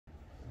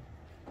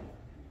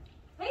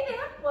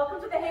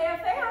hair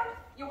fair.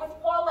 You're with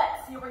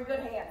Paulette, so you're in good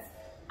hands.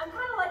 I'm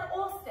kind of like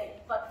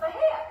Allstate, but for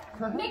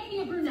hair. Make me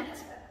a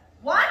brunette.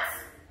 What?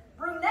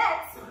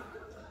 Brunette?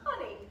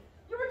 Honey,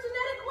 you're a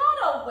genetic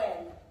lotto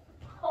win.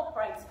 All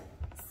right,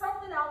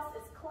 something else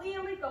is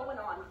clearly going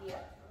on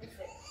here. Let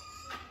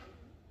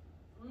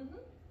me see.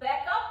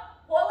 Back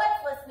up.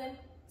 Paulette's listening.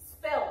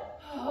 Spill.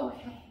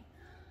 Okay.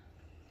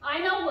 I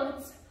know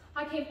Woods.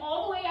 I came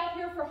all the way out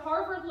here for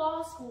Harvard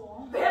Law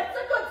School. That's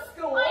a good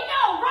school. I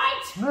know,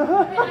 right? And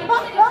I did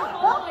it to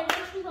follow my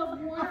true love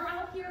Warner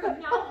out here, and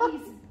now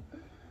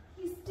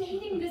he's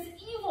dating this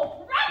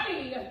evil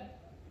preppy.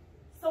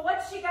 So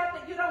what's she got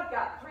that you don't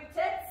got? 3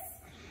 tits?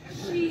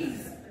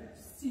 She's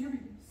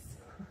serious.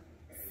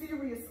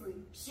 Seriously?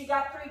 She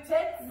got 3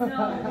 tits?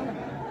 No.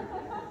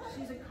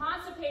 She's a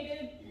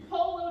constipated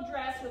polo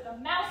dress with a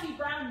mousy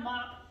brown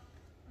mop.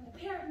 But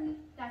apparently,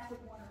 that's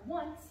what Warner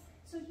wants.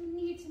 So you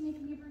need to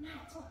make me a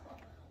brunette.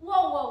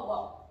 Whoa, whoa,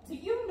 whoa. Do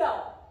you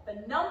know the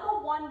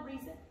 #1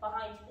 reason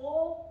behind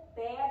all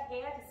bad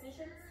hair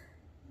decisions?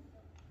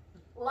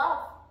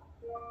 Love.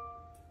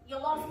 You're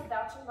lost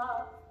without your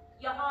love.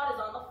 Your heart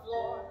is on the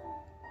floor.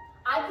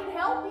 I can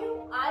help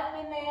you. I've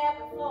been there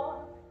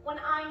before. When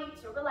I need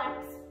to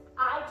relax,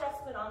 I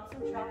just put on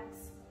some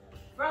tracks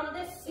from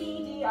this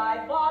CD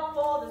I bought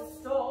for the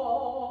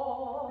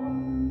store.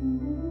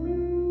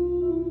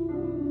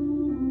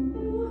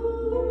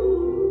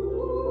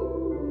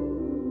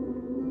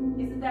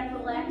 Isn't that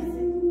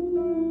relaxing?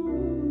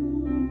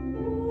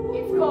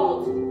 It's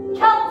called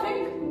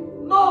Celtic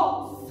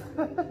Moves.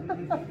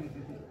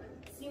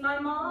 See, my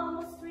mom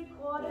was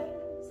 3/4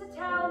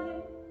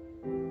 Italian,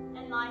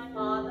 and my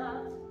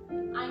father,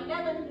 I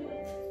never knew.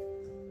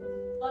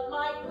 But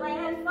my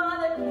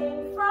grandfather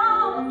came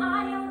from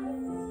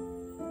Ireland,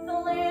 the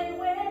land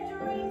where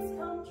dreams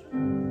come true.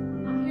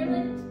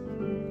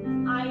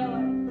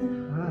 Ireland.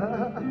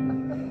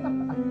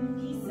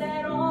 He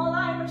said all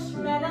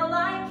Irishmen are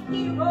like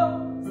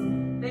heroes.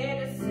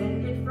 They're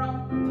descended from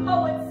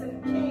poets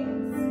and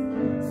kings.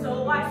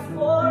 So I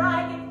swore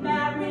I'd get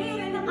married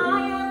in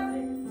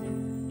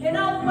Ireland, in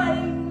a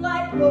wedding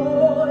like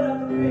Lord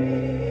of the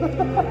Rings.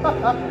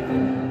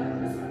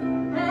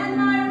 And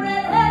my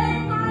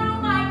red-headed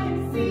groom, I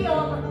can see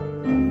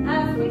him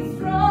as we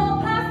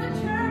stroll past the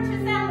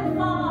churches and the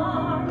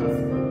farms.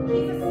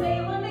 He's a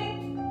sailor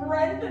named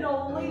Brendan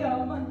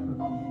O'Liam.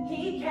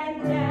 He can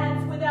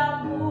dance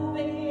without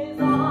moving his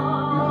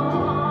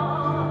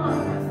arms.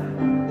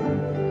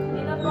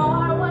 In a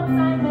bar once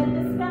I met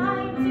this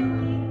guy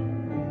Dewey,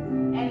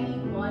 and he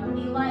won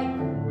me like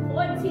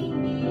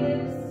 14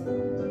 years.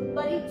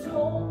 But he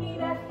told me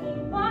that he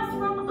was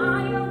from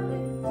Ireland,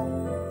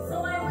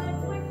 so I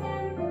lived with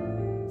him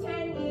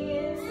 10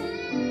 years.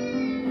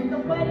 And the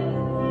wedding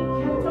he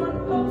kept on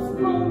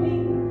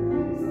postponing,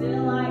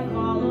 still I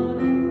followed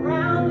him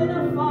round in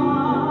a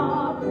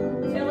fog,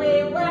 till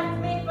he left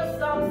me for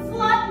some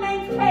slut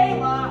named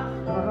Kayla,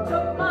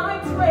 took my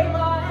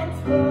trailer and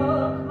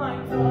took my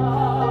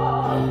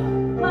dog.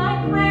 My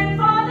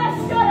grandfather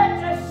should have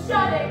just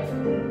shut it.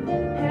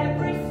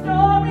 Every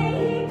story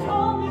he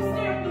told me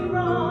steered me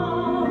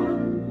wrong.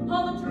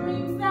 All the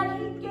dreams that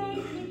he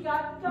gave me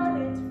got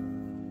gutted.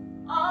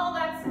 All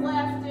that's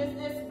left is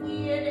this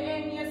weird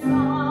in your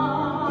song.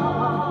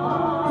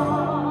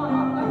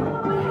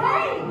 But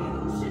hey,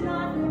 you should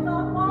not give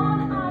up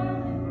on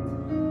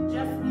Ireland.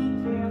 Just be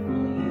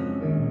careful you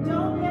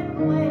don't get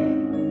played.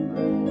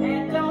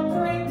 And don't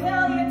drink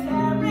till you're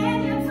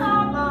tearing your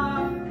tongue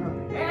off,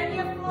 and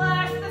you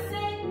flash the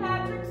St.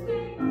 Patrick's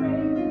Day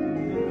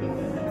parade.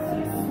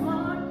 See, a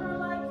smart girl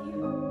like you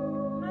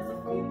has a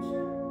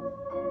future.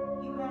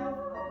 You have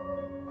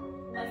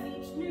hope as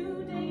each new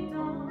day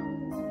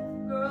dawns.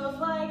 Girls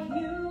like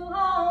you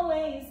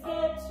always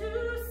get to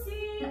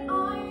see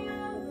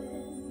Ireland.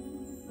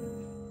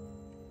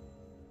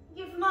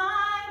 Give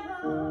my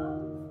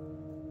love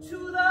to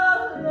the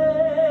leprechaun.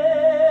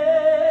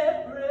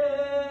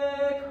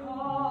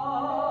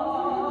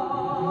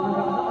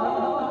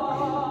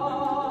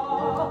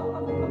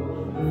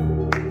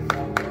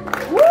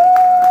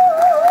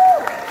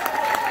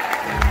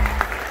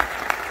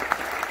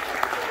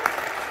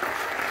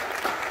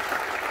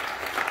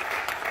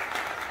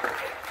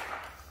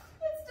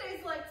 It's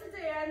days like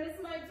today I miss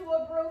my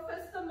dwarf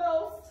Rufus the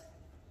most.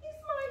 He's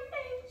my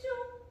angel.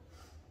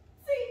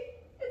 See,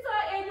 it's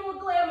our annual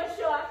glamour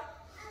shot.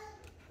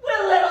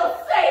 We're little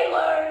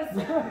sailors.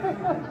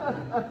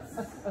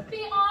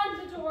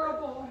 Beyond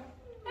adorable.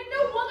 And no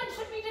woman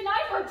should be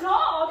denied her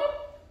dog.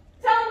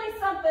 Tell me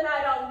something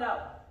I don't know.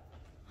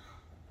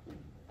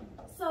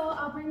 So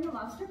I'll bring the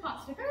lobster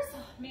pot stickers.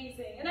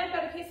 Amazing. And I've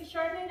got a case of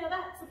Chardonnay. Now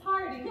that's a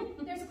party.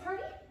 There's a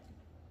party?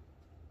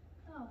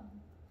 Oh.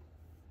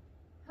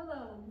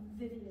 Hello,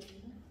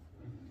 Vivian.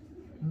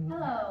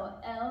 Hello,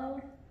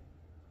 Elle.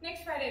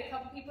 Next Friday, a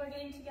couple people are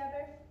getting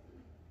together.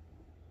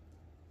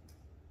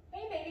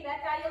 Hey, maybe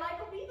that guy you like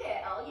will be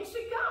there, Elle. You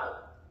should go.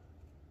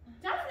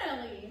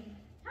 Definitely.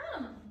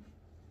 Come.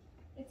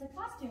 It's a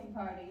costume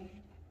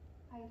party.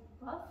 I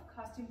love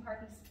costume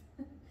parties.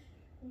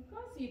 Of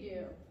course you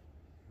do.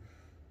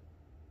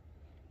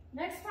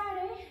 Next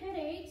Friday at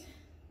 8,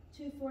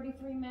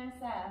 243 Mass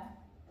Ave.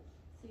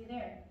 See you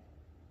there.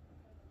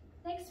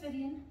 Thanks,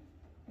 Vivian.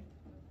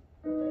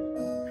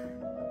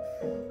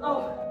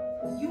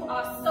 Oh, you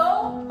are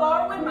so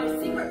borrowing my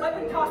secret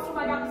weapon costume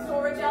I got in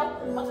storage,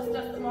 El. I'll just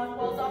dust the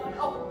mothballs off and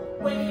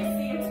wait till you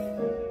see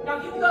it.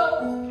 Now you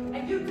go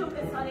and you do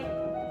this, honey.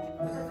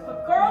 Because if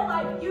a girl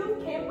like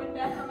you can't win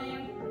back a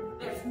man,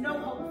 there's no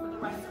hope for the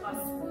rest of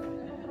us.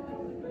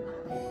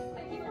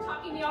 Thank you for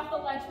talking me off the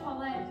ledge,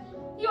 Paulette.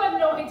 You have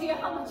no idea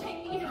how much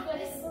I needed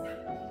this.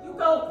 You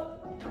go,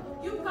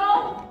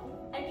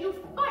 and you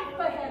fight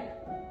for him.